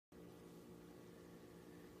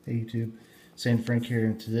Hey YouTube, Sam Frank here,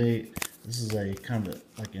 and today this is a kind of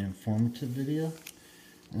like an informative video.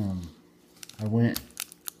 I went,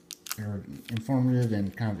 or informative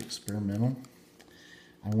and kind of experimental.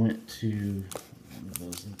 I went to, move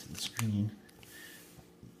those into the screen.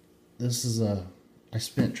 This is I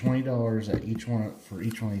spent $20 at each one for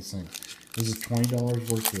each one of these things. This is $20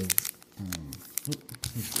 worth of,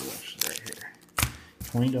 here's the watch right here.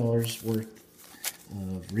 $20 worth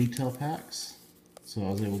of retail packs. So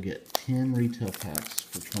I was able to get 10 retail packs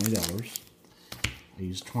for $20. I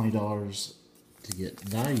used $20 to get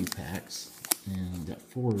value packs and got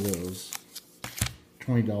 4 of those.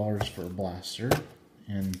 $20 for a blaster,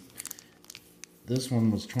 and this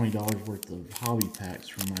one was $20 worth of hobby packs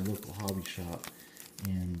from my local hobby shop.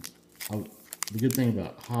 And the good thing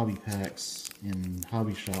about hobby packs in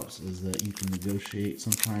hobby shops is that you can negotiate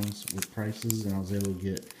sometimes with prices, and I was able to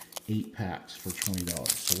get 8 packs for $20.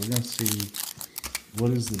 So we're going to see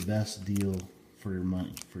what is the best deal for your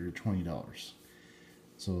money, for your $20.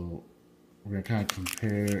 So we're going to kind of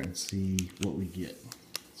compare and see what we get.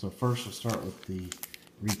 So first we'll start with the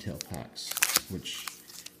retail packs, which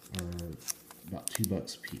are about $2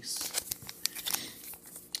 a piece.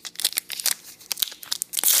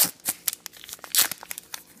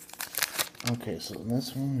 Okay, so in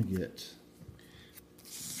this one we get,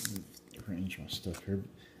 arrange my stuff here,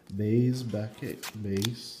 Baze back at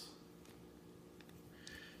base,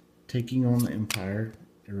 Taking on the Empire,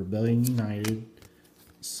 Rebellion United,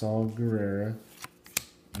 Saw Gerrera,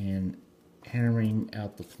 and Hammering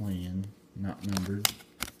Out the Plan, not numbered,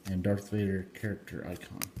 and Darth Vader character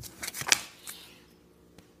icon.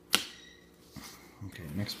 Okay,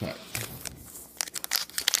 next pack.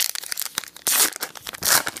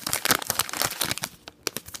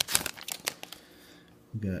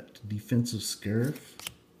 We got Defensive Scarif,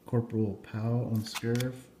 Corporal Pow on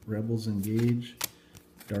Scarif, Rebels Engage,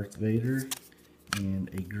 Darth Vader, and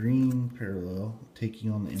a green parallel, Taking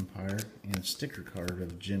on the Empire, and a sticker card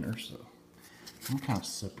of Jyn Erso. I'm going to kind of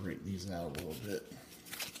separate these out a little bit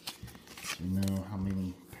so you know how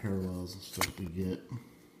many parallels and stuff we get.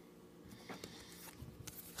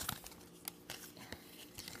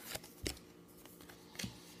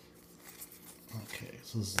 Okay,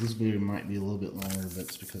 so this video might be a little bit longer, but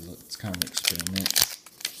it's because it's kind of an experiment.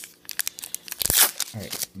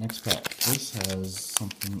 Alright, next pack. This has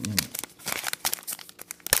something in it.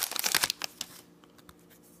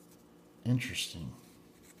 Interesting.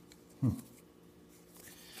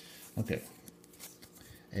 Okay.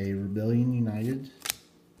 A Rebellion United,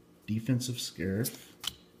 Defensive Scarif,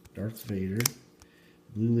 Darth Vader,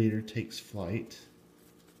 Blue Leader Takes Flight.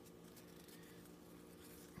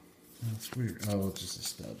 That's weird. Oh, it's just a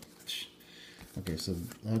stub. Okay, so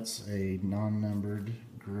that's a non-numbered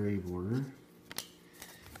gray border.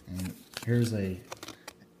 And here's a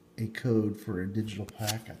code for a digital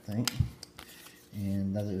pack, I think.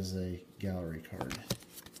 And that is a gallery card.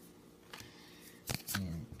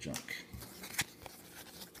 And junk.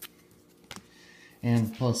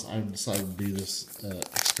 And plus, I've decided to do this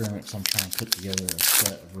experiment, so I'm trying to put together a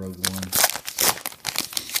set of Rogue One.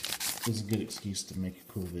 This is a good excuse to make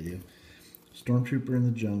a cool video. Stormtrooper in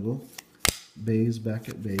the Jungle, Baze back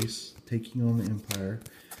at base, Taking on the Empire,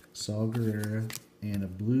 Saw Gerrera, and a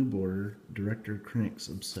blue border, Director Krennic's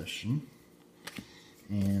Obsession,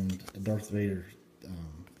 and a Darth Vader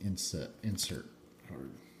insert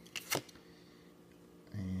card.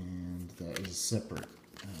 And that is a separate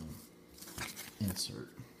insert.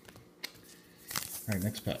 Alright,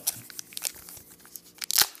 next pack.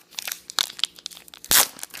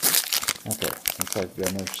 Okay, looks like we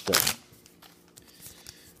got another step.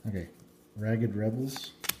 Okay, Ragged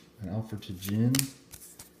Rebels, an offer to Jyn,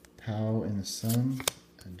 Pow in the Sun,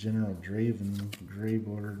 a General Draven, gray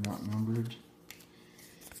border, not numbered.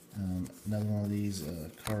 Another one of these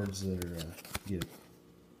cards that are get a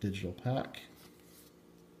digital pack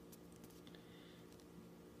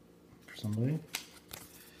for somebody.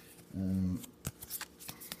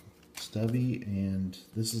 Stubby, and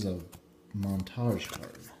this is a montage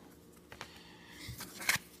card.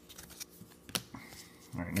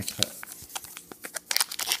 Alright, next pack.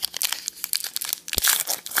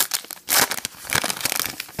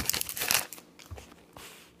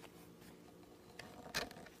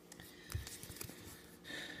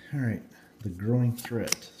 Alright, The Growing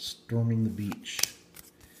Threat, Storming the Beach,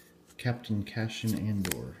 Captain Cassian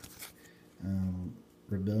Andor,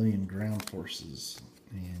 Rebellion Ground Forces,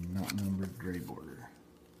 and not numbered gray border.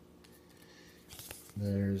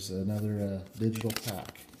 There's another digital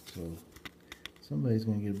pack, so somebody's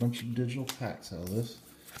going to get a bunch of digital packs out of this.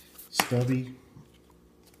 Stubby,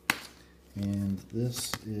 and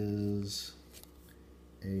this is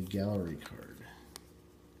a gallery card.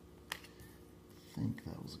 I think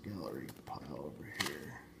that was a gallery pile over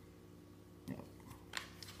here. Yep.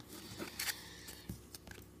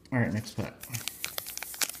 Alright, next pack.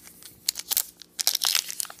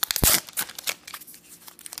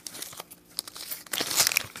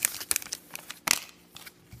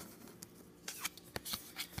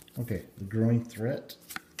 Okay, The Growing Threat,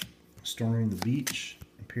 Storming the Beach,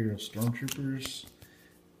 Imperial Stormtroopers,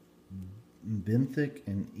 Benthic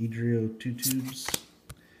and Edrio 2 tubes,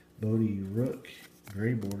 Bodhi Rook,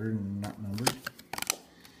 gray border, not numbered,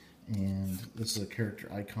 and this is a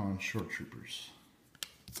character icon, Shore Troopers.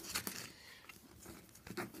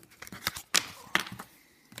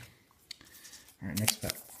 Alright, next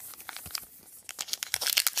pack.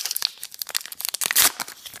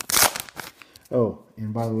 Oh,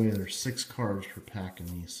 and by the way, there's 6 cards per pack in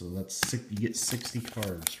these, so that's you get 60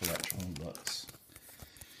 cards for that 20 bucks.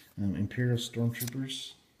 Imperial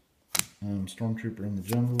Stormtroopers, Stormtrooper in the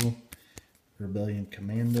Jungle, Rebellion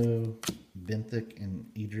Commando, Benthic and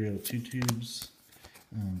Edrio 2 tubes,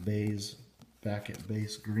 Baze back at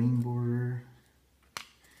base green border,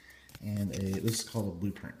 and this is called a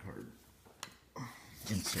blueprint card.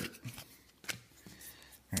 Insert.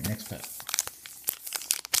 Alright, next pack.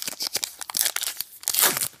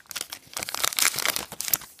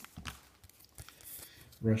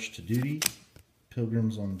 Rush to Duty,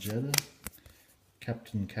 Pilgrims on Jedha,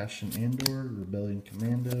 Captain Cassian Andor, Rebellion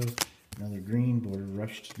Commando, another green border,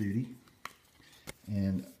 Rush to Duty.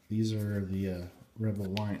 And these are the Rebel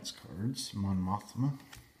Alliance cards, Mon Mothma.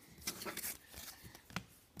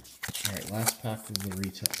 Alright, last pack of the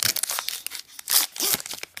retail packs.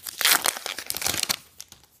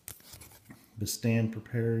 Bistan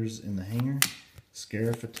prepares in the hangar,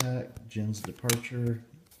 Scarif attack, Jin's departure,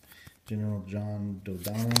 General John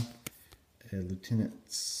Dodonna, Lieutenant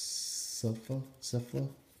Cephala,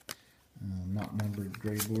 not numbered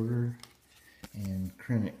gray border, and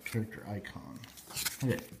Krennic character icon.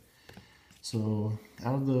 Okay, so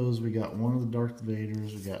out of those we got one of the Darth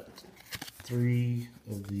Vaders, we got 3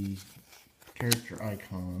 of the character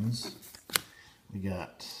icons, we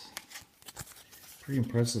got pretty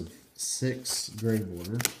impressive 6 gray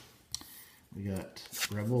border, we got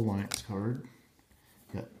Rebel Alliance card,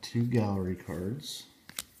 got 2 gallery cards,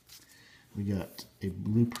 we got a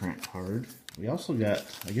blueprint card, we also got,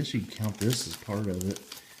 I guess you can count this as part of it,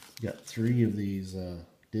 we got 3 of these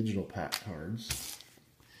digital pack cards,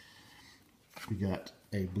 we got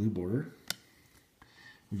a blue border,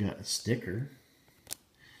 we got a sticker,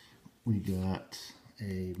 we got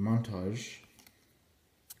a montage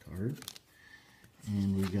card,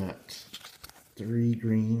 and we got 3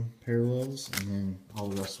 green parallels, and then all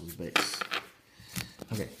the rest was base.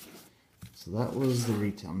 Okay, so that was the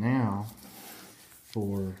retail. Now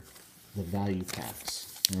for the value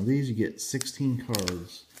packs. Now these you get 16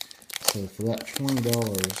 cards, so for that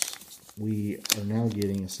 $20 we are now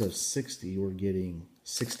getting, instead of 60, we're getting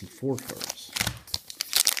 64 cards.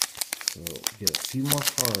 So get a few more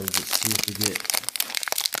cards, let's see if we get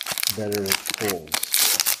better pulls.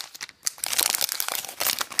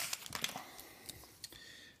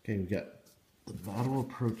 Okay, we got The Battle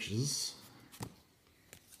Approaches,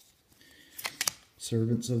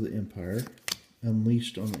 Servants of the Empire,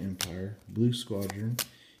 Unleashed on the Empire, Blue Squadron,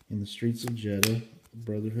 In the Streets of Jedha,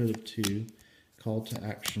 Brotherhood of Two, Call to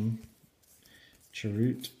Action,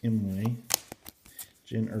 Chirrut Imwe,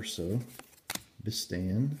 Jyn Erso,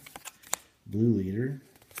 Bistan, Blue Leader,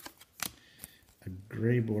 a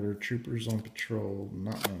gray border, Troopers on Patrol,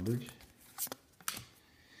 not numbered.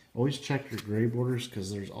 Always check your gray borders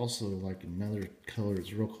because there's also like another color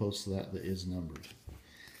that's real close to that that is numbered.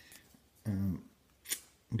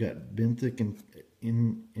 We got Benthic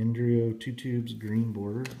and Edrio 2 tubes, green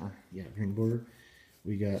border, green border.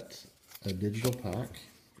 We got a digital pack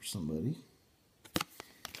for somebody.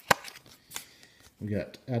 We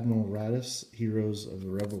got Admiral Raddus, Heroes of the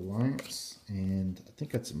Rebel Alliance, and I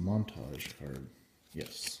think that's a montage card.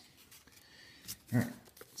 Yes. Alright,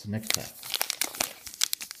 so next pack.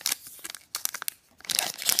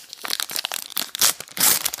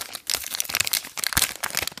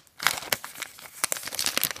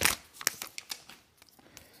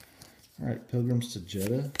 Alright, Pilgrims to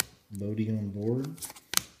Jedha, Bodhi on board,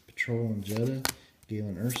 Patrol on Jedha,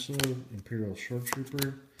 Galen Erso, Imperial Shore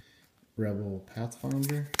Trooper, Rebel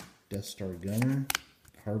Pathfinder, Death Star Gunner,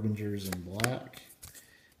 Harbingers in Black,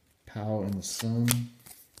 Pow in the Sun,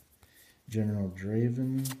 General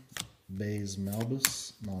Draven, Baze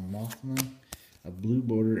Malbus, Mon Mothma, a blue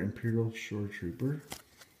border Imperial Shore Trooper,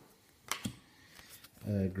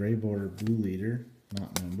 a gray border Blue Leader,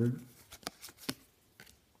 not numbered,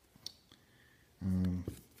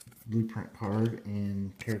 blueprint card,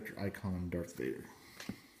 and character icon Darth Vader.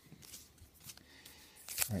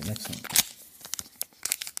 Alright, next one.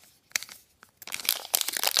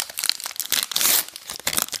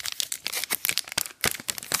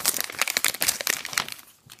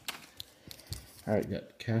 Alright,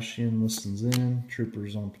 got Cassian listens in,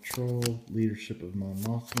 troopers on patrol, leadership of Mon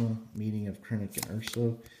Mothma, meeting of Krennic and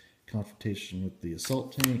Urso, confrontation with the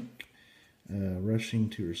assault tank, rushing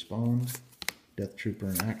to respond, Death Trooper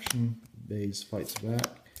in action, Baze fights back,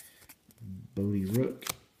 Bodhi Rook,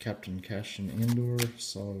 Captain Cassian Andor,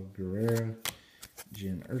 Saw Gerrera,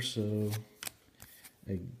 Jyn Erso,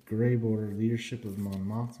 a Gray Border leadership of Mon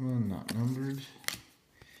Mothma, not numbered,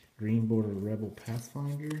 Green Border Rebel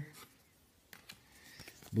Pathfinder,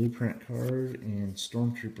 blueprint card, and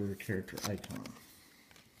Stormtrooper character icon.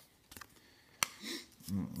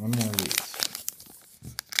 One more of these.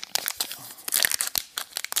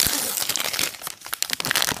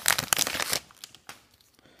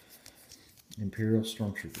 Imperial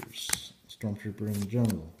Stormtroopers. Stormtrooper in the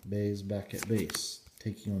jungle. Baze back at base.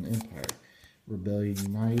 Taking on Empire. Rebellion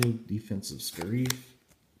United. Defense of Scarif.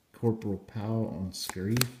 Corporal Pow on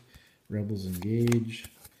Scarif. Rebels engage.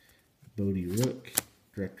 Bodhi Rook.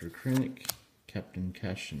 Director Krennic. Captain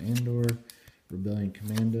Cassian Andor. Rebellion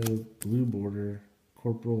Commando. Blue Border.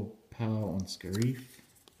 Corporal Pow on Scarif.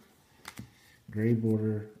 Gray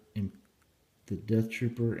Border. The Death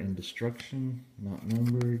Trooper and Destruction. Not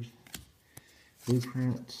numbered.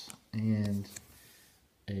 Blueprint, and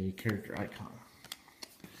a character icon.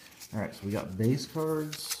 Alright, so we got base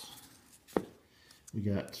cards. We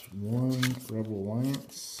got 1 Rebel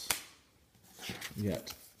Alliance. We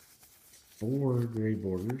got 4 gray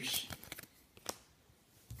borders.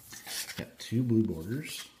 We got 2 blue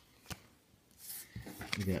borders.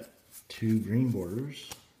 We got 2 green borders.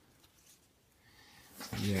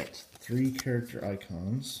 We got 3 character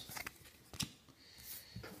icons.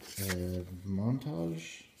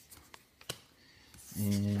 Montage,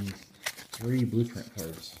 and 3 blueprint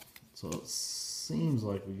cards. So it seems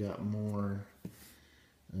like we got more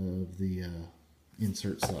of the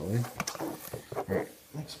inserts that way. Alright,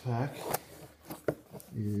 next pack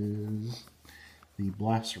is the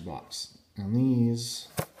blaster box. On these,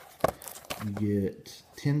 you get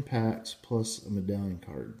 10 packs plus a medallion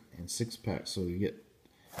card, and 6 packs, so you get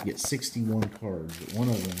 61 cards, but one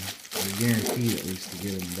of them you're guaranteed at least to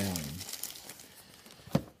get a medallion,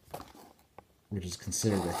 which is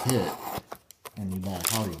considered a hit when you buy a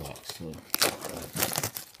hobby box. So let's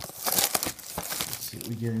see what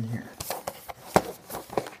we get in here.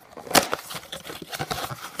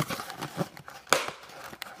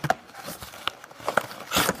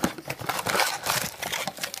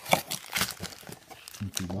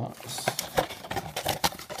 Empty box.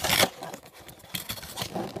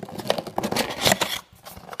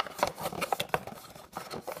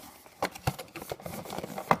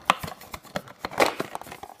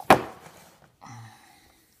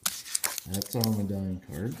 That's our medallion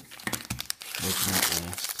card. Open that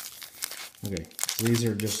last. Okay, so these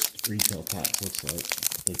are just retail packs, looks like.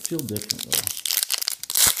 They feel different though.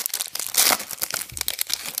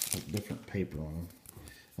 Like different paper on them.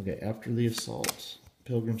 Okay, after the assault,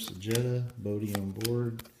 Pilgrims to Jedha, Bodhi on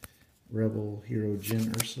board, Rebel Hero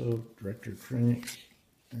Jyn Erso, Director Krennic,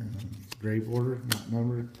 Gray Border, not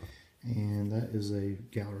numbered, and that is a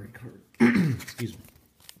gallery card. Excuse me.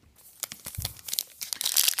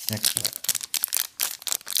 Next pack.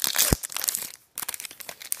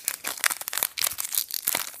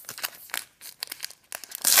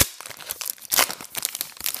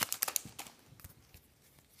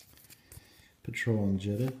 Patrol on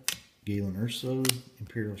Jedha, Galen Erso,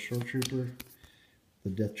 Imperial Shore Trooper, the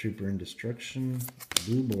Death Trooper in Destruction,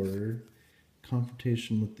 Blue Border,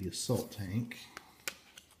 Confrontation with the Assault Tank,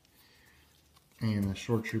 and the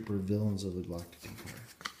Shore Trooper Villains of the Galactic Empire.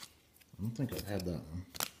 I don't think I've had that one.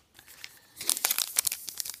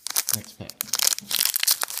 Next pack.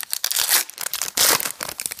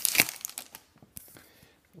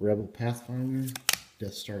 Rebel Pathfinder,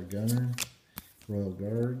 Death Star Gunner, Royal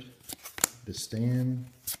Guard, Bistan,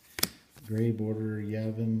 Gray Border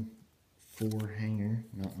Yavin 4 Hanger,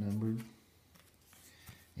 not numbered,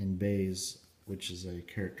 and Baze, which is a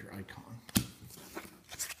character icon.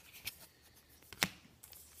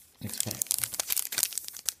 Next pack.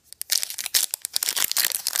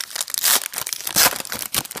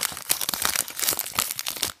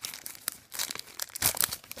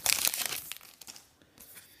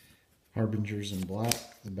 Harbingers in black,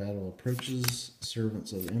 the battle approaches,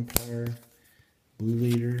 Servants of the Empire, Blue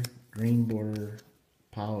Leader, Green Border,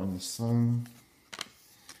 Pow in the Sun,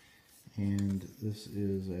 and this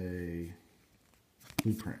is a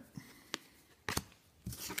blueprint.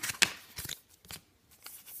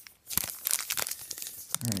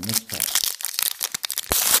 Alright, next pack.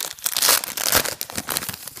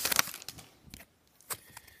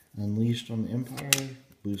 Unleashed on the Empire,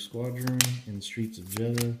 Blue Squadron, In the Streets of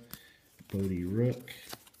Jedha, Bodhi Rook,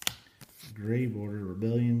 Grey Border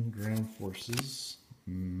Rebellion, Ground Forces,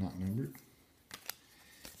 not numbered,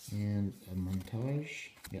 and a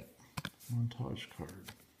montage. Yep, montage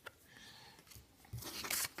card.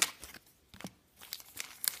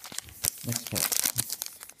 Next pack.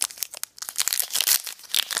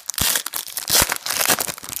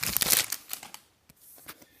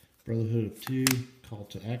 Brotherhood of Two, Call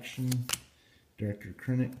to Action, Director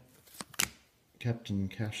Krennic, Captain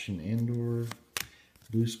Cassian Andor,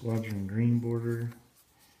 Blue Squadron Green Border,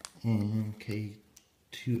 and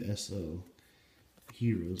K2SO,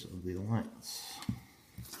 Heroes of the Alliance.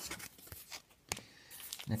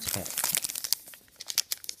 Next pack.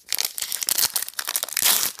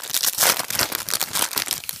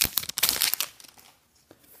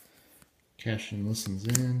 Cassian Listens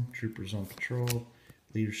In, Troopers on Patrol,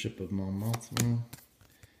 Leadership of Mon Mothma,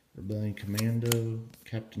 Rebellion Commando,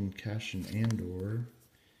 Captain Cassian Andor,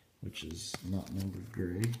 which is not numbered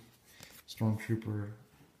gray, Stormtrooper,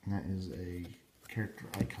 and that is a character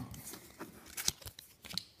icon.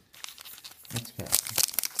 That's bad.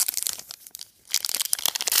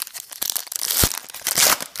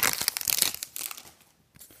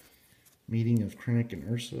 Meeting of Krennic and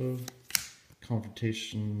Urso,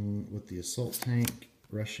 confrontation with the assault tank,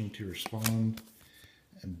 rushing to respond,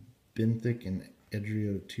 and Benthic and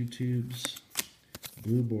Edrio 2 tubes,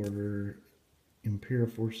 Blue Border, Imperial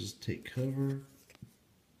forces take cover,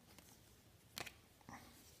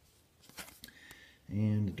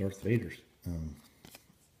 and Darth Vader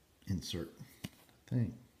insert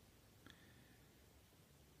thing.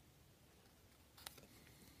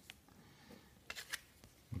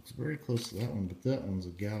 Looks very close to that one, but that one's a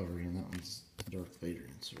gallery and that one's Darth Vader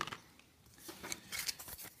insert.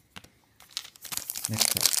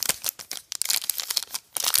 Next pack.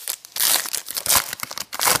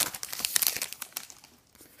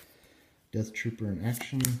 Death Trooper in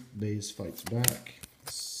Action, Baze Fights Back,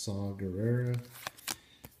 Saw Gerrera,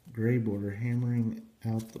 Grey Border hammering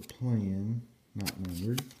out the plan, not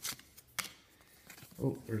numbered.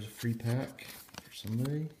 Oh, there's a free pack for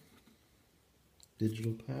somebody.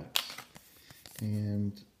 Digital packs.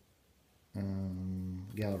 And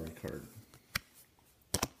gallery card.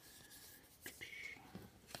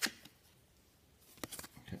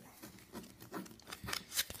 Okay.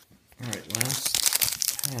 Alright, last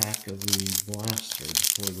pack of the blaster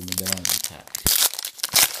before the medallion pack.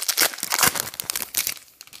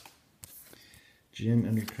 Jyn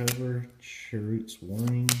Undercover, Chirrut's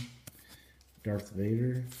Warning, Darth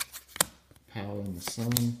Vader, Pow in the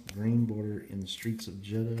Sun, Green Border in the Streets of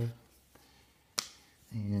Jedha,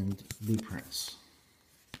 and Blueprints.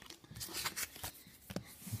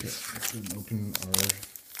 Okay, let's go and open our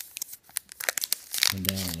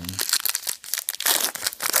medallion.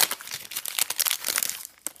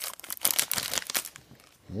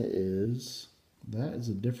 That is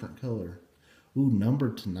a different color. Ooh,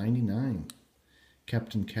 numbered to 99.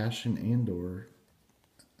 Captain Cassian Andor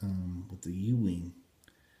with the U-Wing.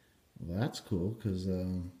 Well, that's cool, because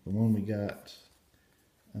the one we got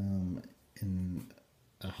in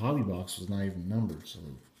a hobby box was not even numbered, so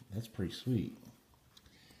that's pretty sweet.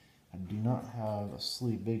 I do not have a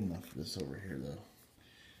sleeve big enough for this over here, though.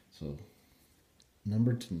 So,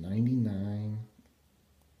 numbered to 99.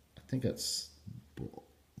 I think that's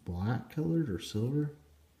black colored or silver.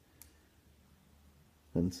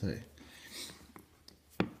 Doesn't say.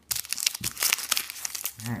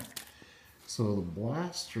 Alright, so the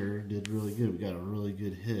blaster did really good. We got a really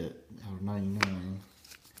good hit out of 99.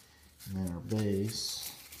 And then our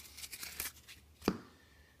base,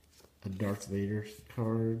 a Darth Vader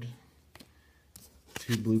card,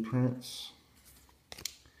 2 blueprints,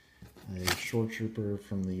 a Shore Trooper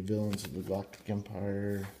from the Villains of the Galactic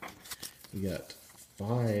Empire. We got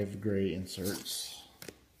 5 gray inserts,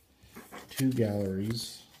 2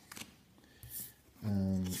 galleries,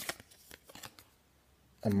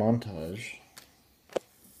 a montage.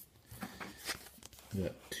 We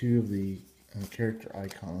got 2 of the character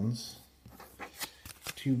icons,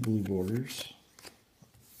 2 blue borders,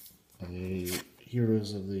 a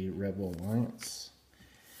Heroes of the Rebel Alliance,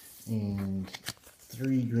 and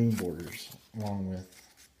 3 green borders, along with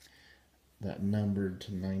that numbered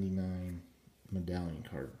to 99 medallion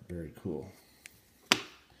card. Very cool.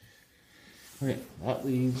 Okay, that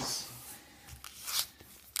leaves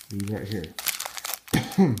these right here.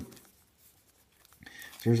 So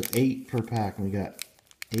there's 8 per pack, and we got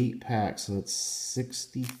 8 packs, so it's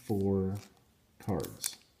 64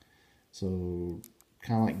 cards. So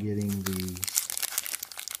kind of like getting the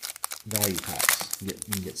value packs. You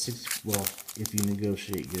can get 6. Well, if you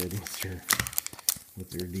negotiate good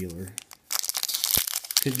with your dealer,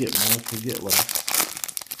 could get more, could get less.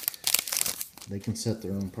 They can set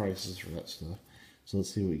their own prices for that stuff. So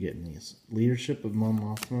let's see what we get in these. Leadership of Mon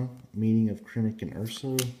Mothma, Meeting of Krennic and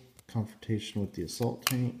Urso, Confrontation with the Assault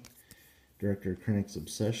Tank, Director Krennic's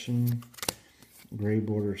Obsession, Grey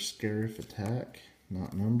Border Scarif Attack,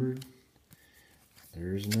 not numbered.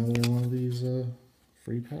 There's another one of these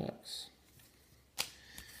free packs.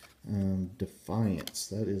 Defiance,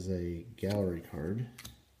 that is a gallery card,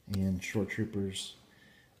 and Shore Troopers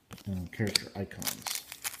character icons.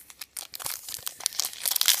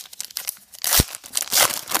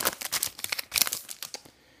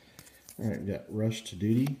 Alright, we got Rush to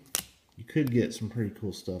Duty. You could get some pretty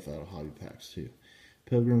cool stuff out of hobby packs too.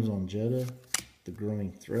 Pilgrims on Jedha, The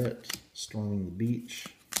Growing Threat, Storming the Beach,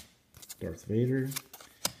 Darth Vader,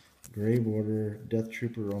 Grey Border, Death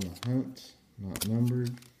Trooper on the Hunt, not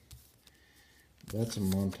numbered. That's a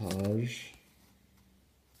montage.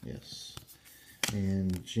 Yes.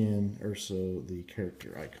 And Jyn Erso, the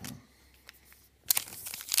character icon.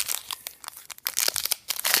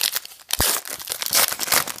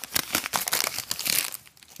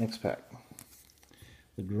 Next pack.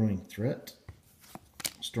 The Growing Threat,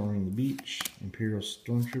 Storming the Beach, Imperial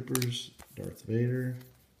Stormtroopers, Darth Vader,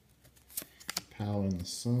 Pow in the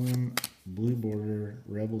Sun, Blue Border,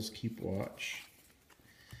 Rebels Keep Watch,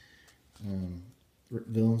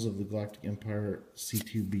 Villains of the Galactic Empire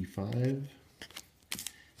C2B5,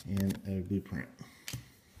 and a blueprint.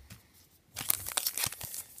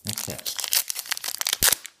 Next pack.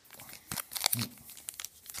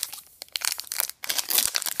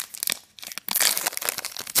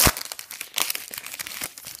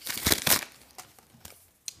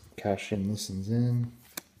 Cassian Listens In,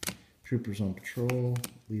 Troopers on Patrol,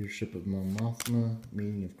 Leadership of Mon Mothma,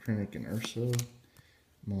 Meeting of Krennic and Urso,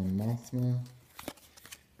 Mon Mothma,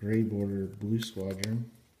 Grey Border Blue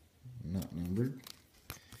Squadron, not numbered.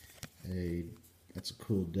 That's a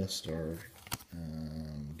cool Death Star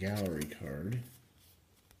gallery card.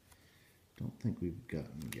 Don't think we've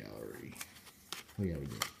gotten gallery. Oh yeah, we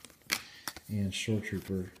did. And Shore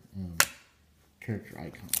Trooper character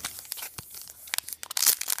icon.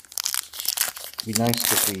 Be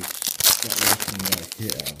nice if we got less and got a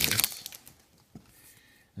hit out of this.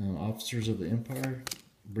 Officers of the Empire,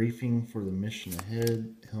 Briefing for the Mission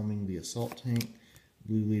Ahead, Helming the Assault Tank,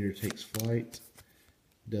 Blue Leader Takes Flight,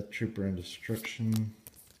 Death Trooper and Destruction,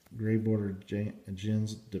 Grey Border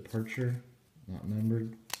Jyn's Departure, not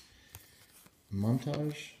numbered,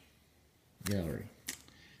 Montage, Gallery,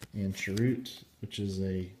 and Chirrut, which is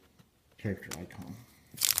a character icon.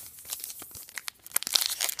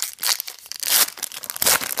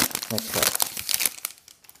 Next up,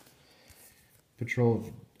 Patrol of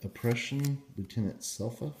Oppression, Lieutenant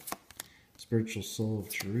Selpha, Spiritual Soul of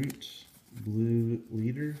Chirrut, Blue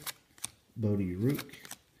Leader, Bodhi Rook,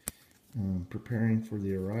 Preparing for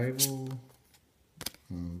the Arrival,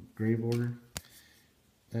 Grey Border,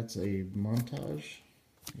 that's a montage,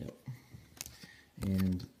 yep,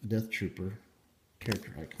 and Death Trooper,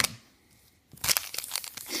 character icon.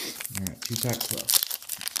 Alright, 2 packs left.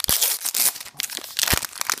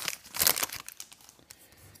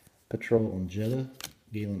 Patrol on Jedha,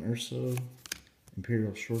 Galen Erso,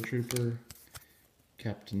 Imperial Shore Trooper,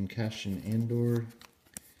 Captain Cassian Andor,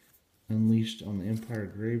 Unleashed on the Empire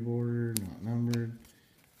Grey Border, not numbered.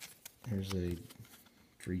 There's a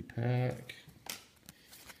free pack.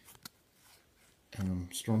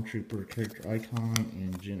 Stormtrooper character icon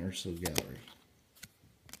and Jyn Erso gallery.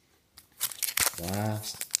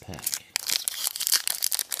 Last pack.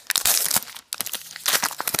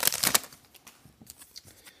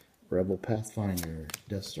 Rebel Pathfinder,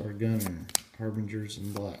 Death Star Gunner, Harbingers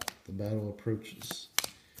in Black, The Battle Approaches,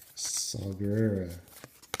 Saw Gerrera,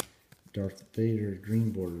 Darth Vader,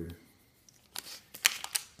 Green Border,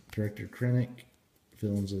 Director Krennic,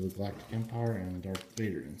 Villains of the Galactic Empire, and Darth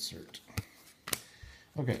Vader insert.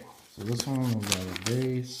 Okay, so this one we got a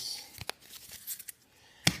base.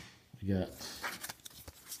 We got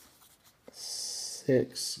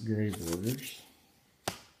 6 Grey Borders,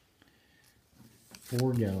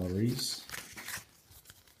 4 galleries,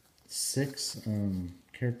 6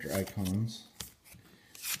 character icons,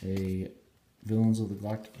 a Villains of the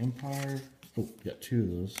Galactic Empire. Oh, got 2 of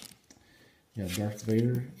those. We got Darth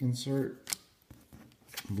Vader insert,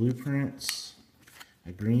 blueprints,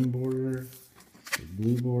 a green border, a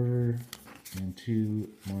blue border, and 2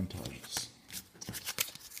 montages.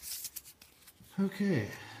 Okay,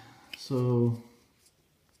 so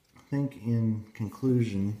I think in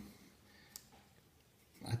conclusion,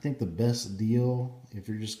 I think the best deal, if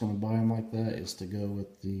you're just going to buy them like that, is to go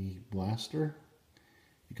with the blaster,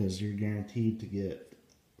 because you're guaranteed to get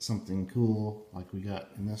something cool like we got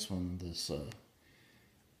in this one, this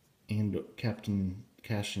Captain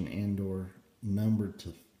Cassian Andor numbered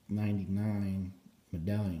to 99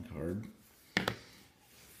 medallion card.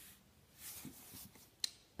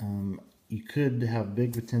 You could have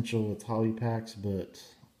big potential with hobby packs, but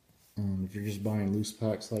if you're just buying loose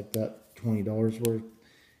packs like that, $20 worth,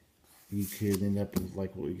 you could end up with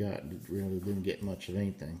like what we got. It really didn't get much of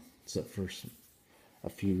anything except for a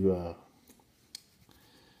few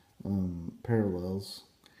parallels.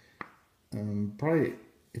 Probably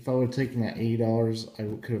if I would have taken that $80,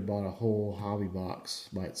 I could have bought a whole hobby box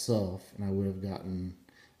by itself, and I would have gotten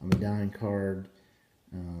a medallion card,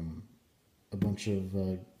 a bunch of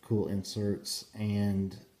cool inserts,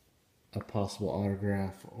 and a possible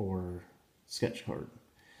autograph or sketch card.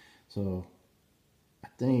 So I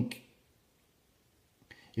think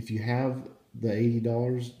if you have the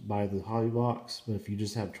 $80, buy the hobby box, but if you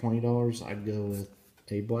just have $20, I'd go with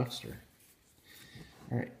a blaster.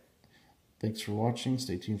 Alright, thanks for watching.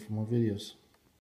 Stay tuned for more videos.